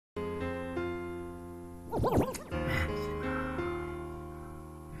Tell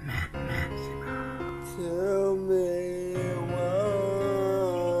me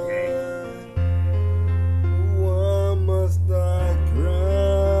why must I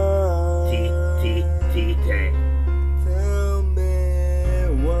cry? Tell me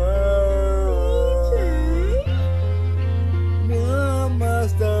why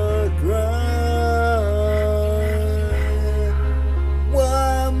must I cry?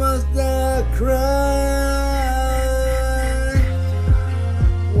 Why must I cry? Why must I cry?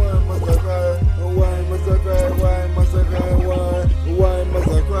 Why must I cry? Why must I cry? Why must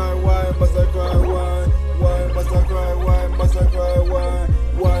I cry? Why must I cry? Why must I cry? Why must I cry?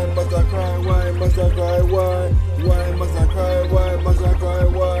 Why must I cry? Why must I cry? Why must I cry? Why must I cry?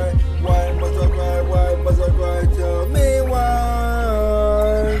 Why must I cry? Why must I cry? Tell me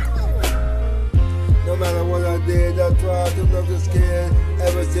why. No matter what I did, I tried to look as scared.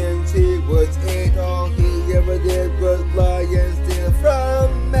 Ever since he was 8, all he ever did was lie and steal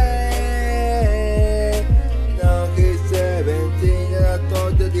from me. Now he's 17 and I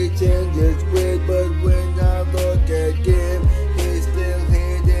thought that he changed his ways, but when I look at him, he's still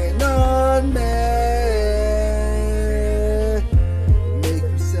hating on me. Makes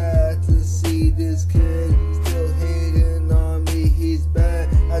me sad to see this kid still hating on me. He's bad,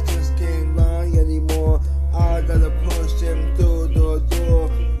 I just can't lie anymore. I gotta push him through the door.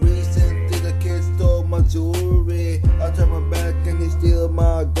 Recently the kid stole my jewelry. I turn my back and he steal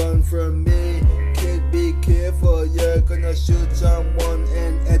my gun from me. Kid, be careful, you're gonna shoot someone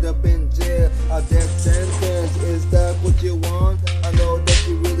and end up in jail. A death sentence, is that what you want? I know that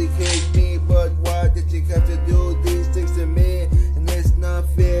you really hate me, but why did you have to do these things to me? And it's not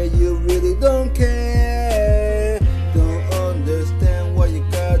fair, you really don't care. Don't understand why you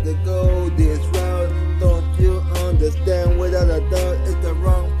gotta go this route. Don't you understand? Without a doubt, it's the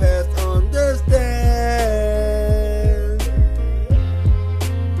wrong path. Understand?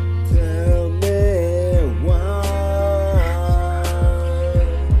 Tell me why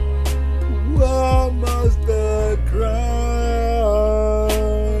must I cry?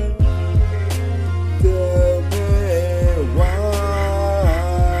 Tell me why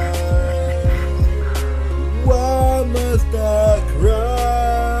must I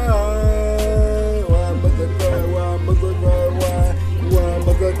cry? Why must I cry? Why must I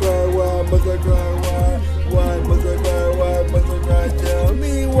cry? Why must I cry? Why must I cry? Why must I cry? Why must I cry? Tell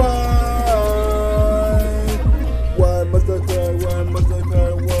me why. Why must I cry? Why must I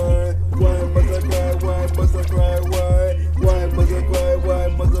cry? Why must I cry? Why must I cry? Why must I cry? Why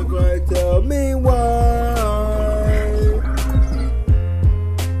must I cry? Tell me why.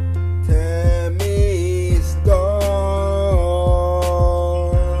 Tell me stop.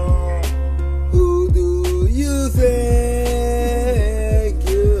 Who do you think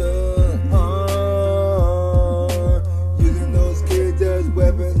you are? Using those kids as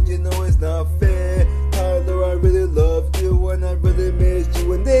weapons, you know it's not fair. Tyler, I really loved you and I really missed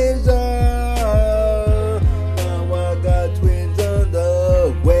you in days are. Now I got twins on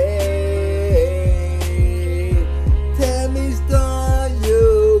the way. Tell me, star,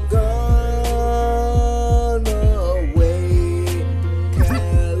 you gone away.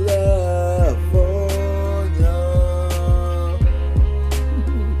 California.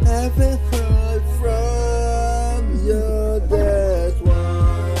 Everything